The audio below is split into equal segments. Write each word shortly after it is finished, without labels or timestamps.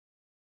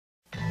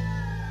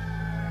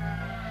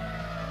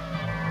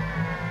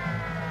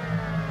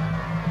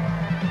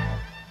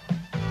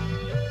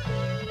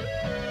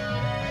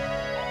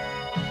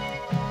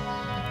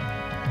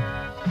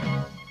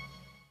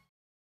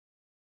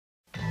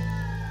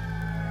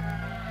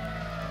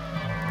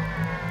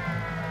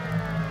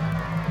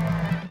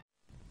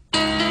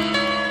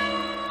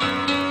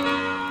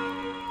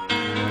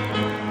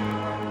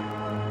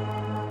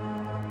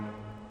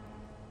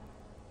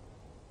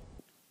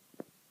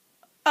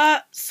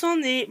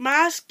Sonny, may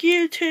I ask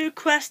you 2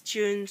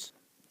 questions?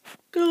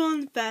 Go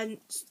on then,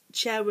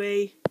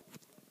 Cherry.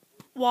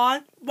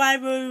 1, why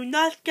will you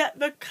not get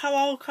the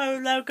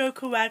Carolco logo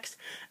correct?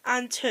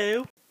 And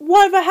 2,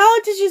 why the hell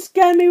did you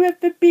scare me with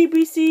the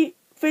BBC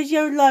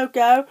video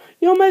logo?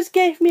 You almost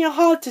gave me a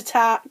heart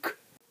attack.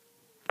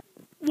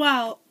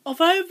 Well,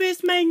 although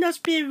this may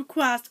not be a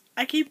request,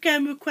 I keep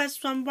getting requests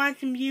from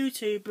random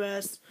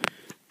YouTubers.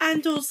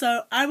 And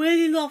also, I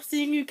really love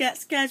seeing you get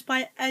scared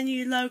by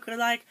any logo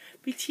like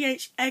the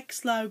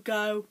THX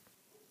logo.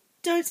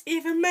 Don't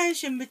even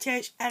mention the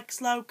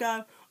THX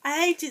logo.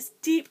 I hate its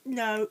deep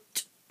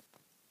note.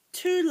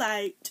 Too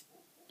late.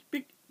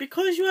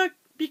 Because you are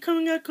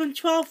becoming a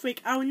control freak,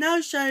 I will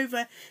now show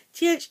the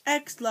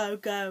THX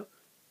logo.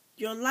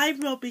 Your life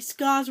will be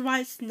scarred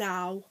right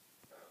now.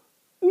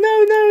 No,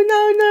 no,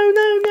 no, no,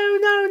 no, no,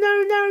 no,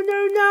 no, no,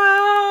 no,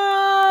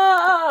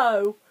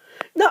 no!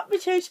 Not the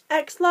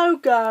THX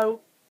logo.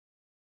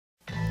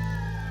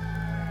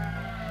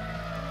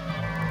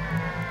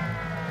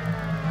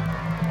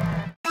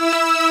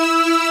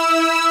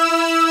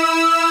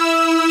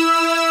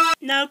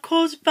 Now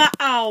cut that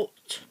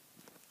out.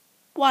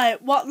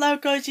 Wait, what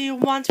logo do you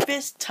want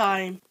this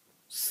time?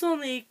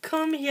 Sonny,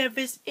 come here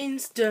this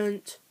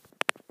instant.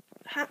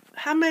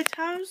 How many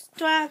times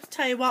do I have to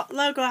tell you what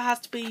logo has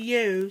to be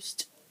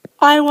used?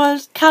 I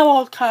want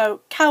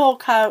Carolco,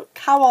 Carolco,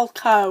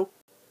 Carolco.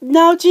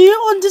 Now do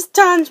you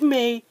understand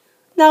me?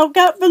 Now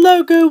get the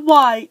logo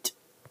white.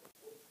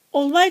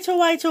 Alright.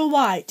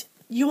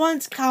 You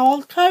want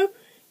Carolco?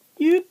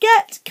 You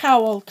get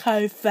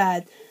Carolco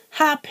then.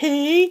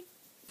 Happy?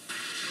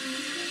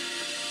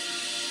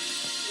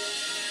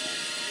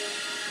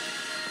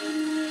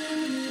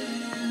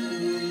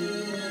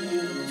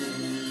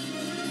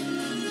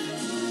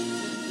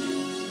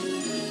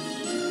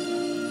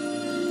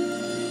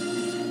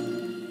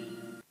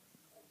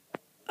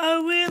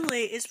 Oh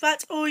really? Is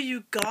that all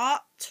you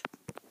got?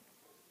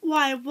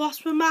 Why,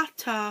 what's the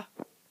matter?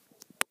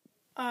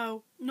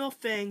 Oh,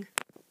 nothing.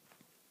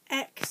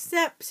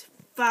 Except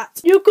that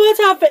you could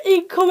have the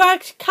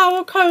incorrect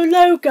Carolco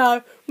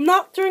logo. I'm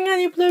not doing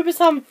any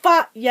bloopers on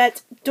that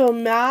yet,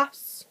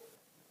 dumbass.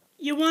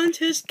 You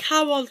wanted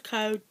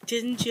Carolco,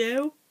 didn't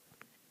you?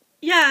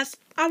 Yes,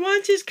 I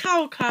wanted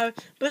Carolco,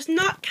 but it's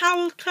not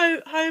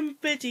Carolco home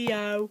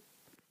video.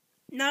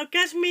 Now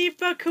get me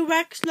the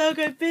correct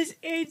logo this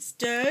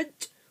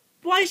instant.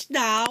 Right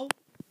now.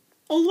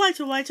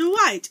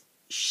 Alright.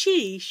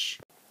 Sheesh.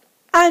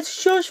 And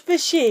shush the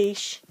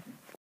sheesh.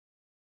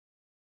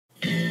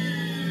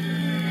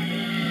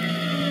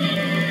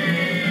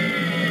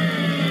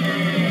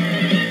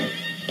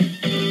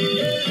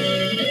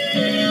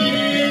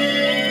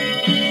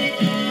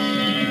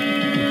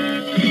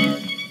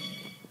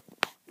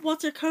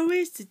 What a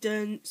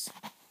coincidence.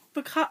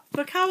 The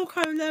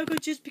Carolco logo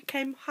just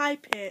became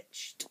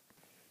high-pitched.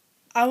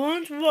 I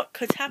wonder what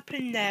could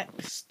happen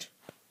next.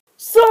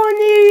 Sonny!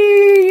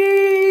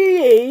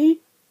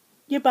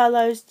 You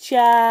bellows,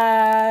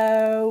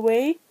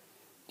 Joey.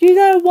 Do you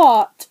know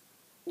what?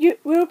 You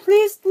will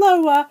please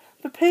lower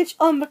the pitch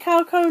on the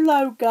Carolco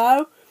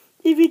logo.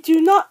 If you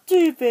do not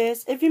do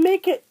this, if you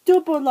make it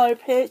double low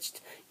pitched,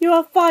 you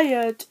are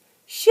fired.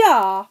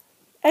 Sure.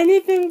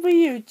 Anything for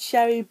you,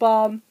 Cherry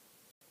Bomb.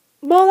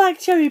 More like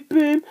cherry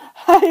boom.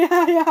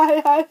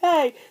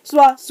 Hey.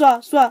 Swat,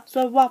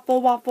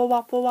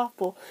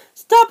 waffle.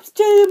 Stop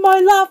stealing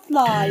my laugh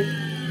line.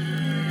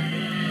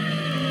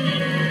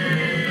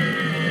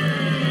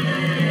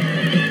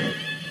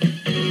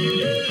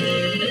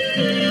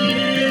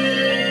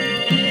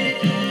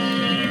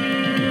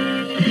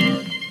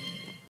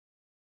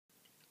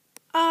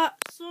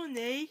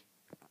 Sonny.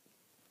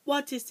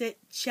 What is it,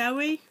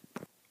 Cherry?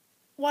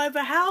 Why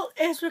the hell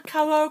is the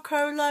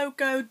Carolco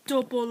logo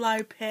double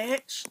low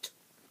pitched?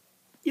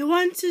 You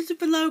wanted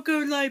the logo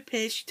low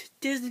pitched,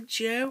 didn't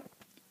you?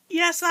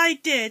 Yes, I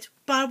did,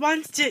 but I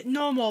wanted it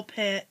normal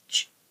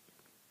pitch.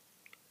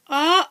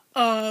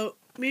 Uh-oh,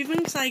 me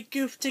thinks I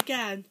goofed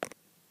again.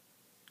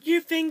 You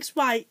think's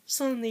right,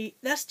 Sonny,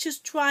 let's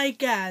just try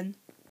again.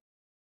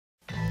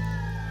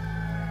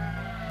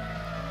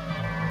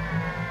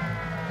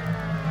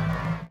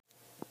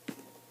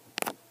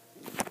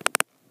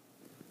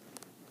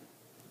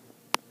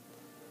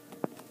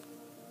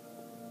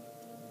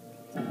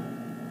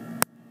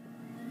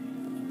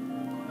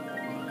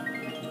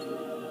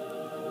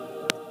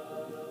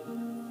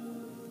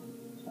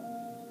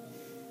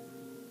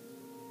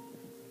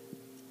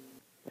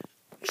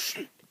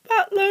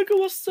 That logo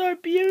was so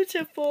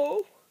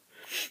beautiful.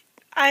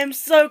 I am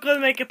so going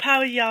to make a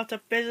parody out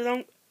of this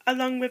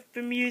along with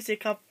the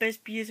music of this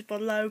beautiful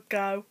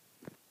logo.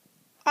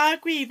 I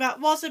agree, that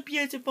was a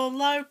beautiful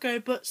logo,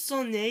 but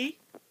Sonny?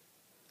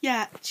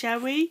 Yeah,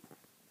 Cherry?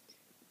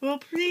 Will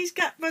please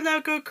get the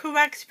logo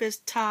correct this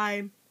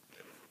time.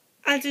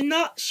 And do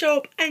not show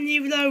up any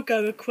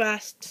logo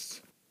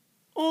requests.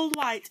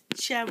 Alright,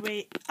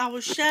 Cherry, I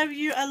will show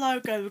you a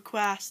logo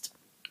request.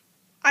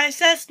 I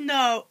says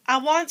no, I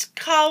want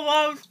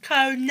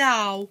Carolco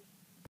now.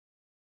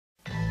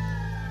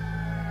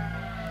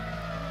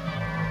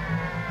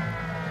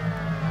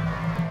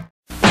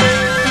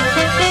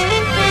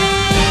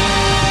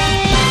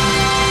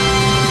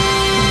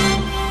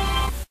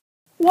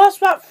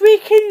 that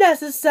freaking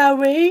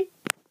necessary?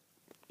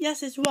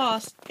 Yes, it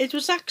was. It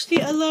was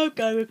actually a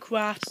logo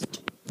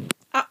request.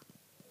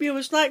 We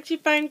would like to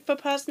thank the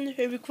person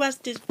who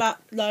requested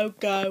that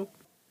logo.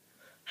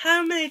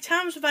 How many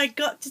times have I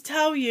got to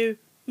tell you?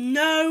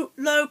 No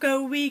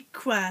logo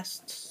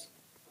requests.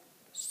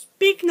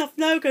 Speaking of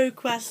logo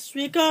requests,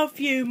 we got a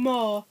few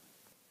more.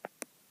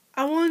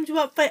 I wonder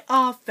what they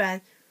are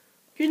then.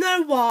 You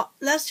know what?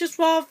 Let's just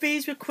roll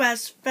these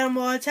requests, then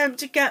we'll attempt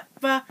to get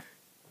the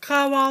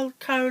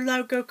Carolco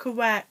logo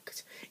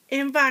correct.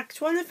 In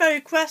fact, one of the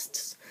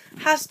requests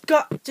has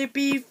got to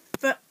be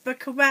the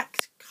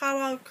correct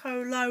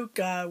Carolco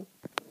logo.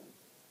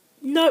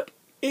 Nope,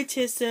 it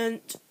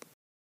isn't.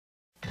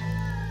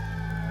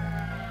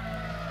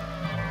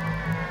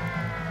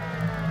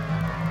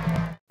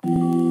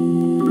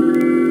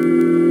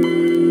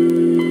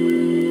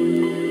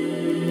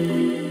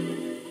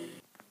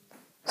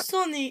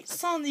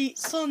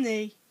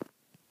 Sonny.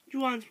 You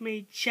want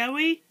me,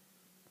 Joey?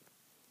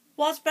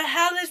 What the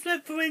hell is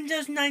with the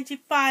Windows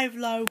 95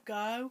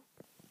 logo?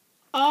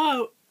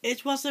 Oh,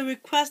 it was a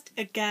request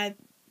again.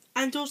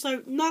 And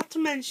also, not to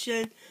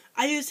mention,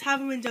 I used to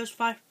have a Windows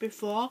 5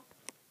 before.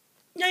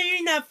 No,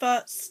 you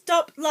never.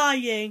 Stop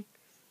lying.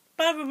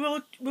 But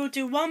we'll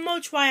do one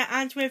more try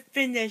and we're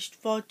finished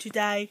for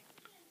today.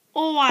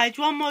 Alright,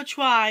 one more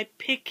try.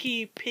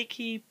 Picky.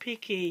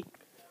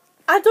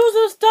 And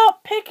also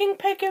stop picking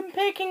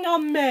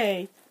on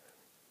me.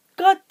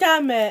 God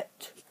damn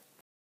it.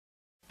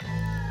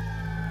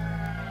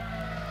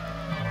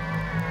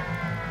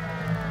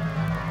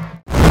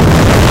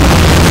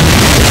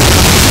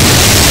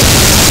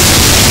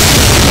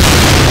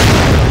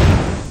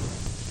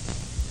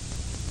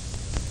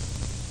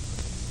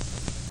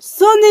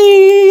 Sonny!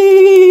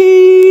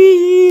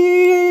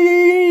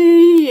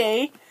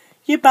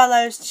 You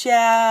bellows,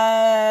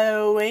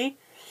 Joey.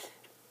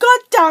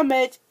 God damn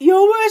it! You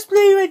almost blew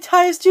your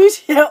entire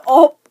studio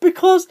up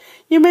because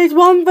you made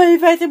one very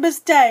big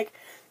mistake.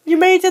 You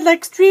made an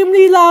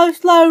extremely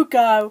large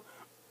logo.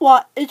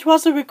 What? It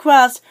was a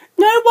request.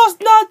 No, it was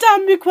not a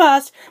damn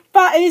request.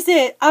 That is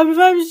it. I'm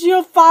very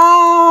sure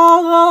fired.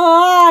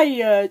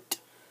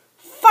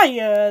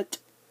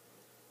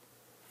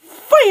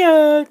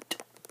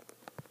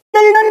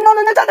 No,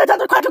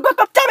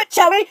 damn it,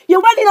 Cherry! You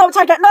already know what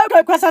I get logo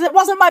requests and it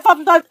wasn't my fault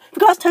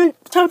because turn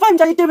phone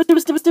Jenny do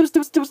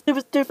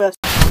this.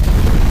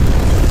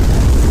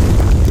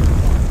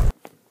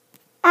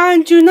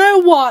 And you know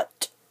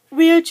what?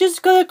 We are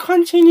just gonna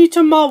continue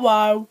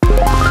tomorrow.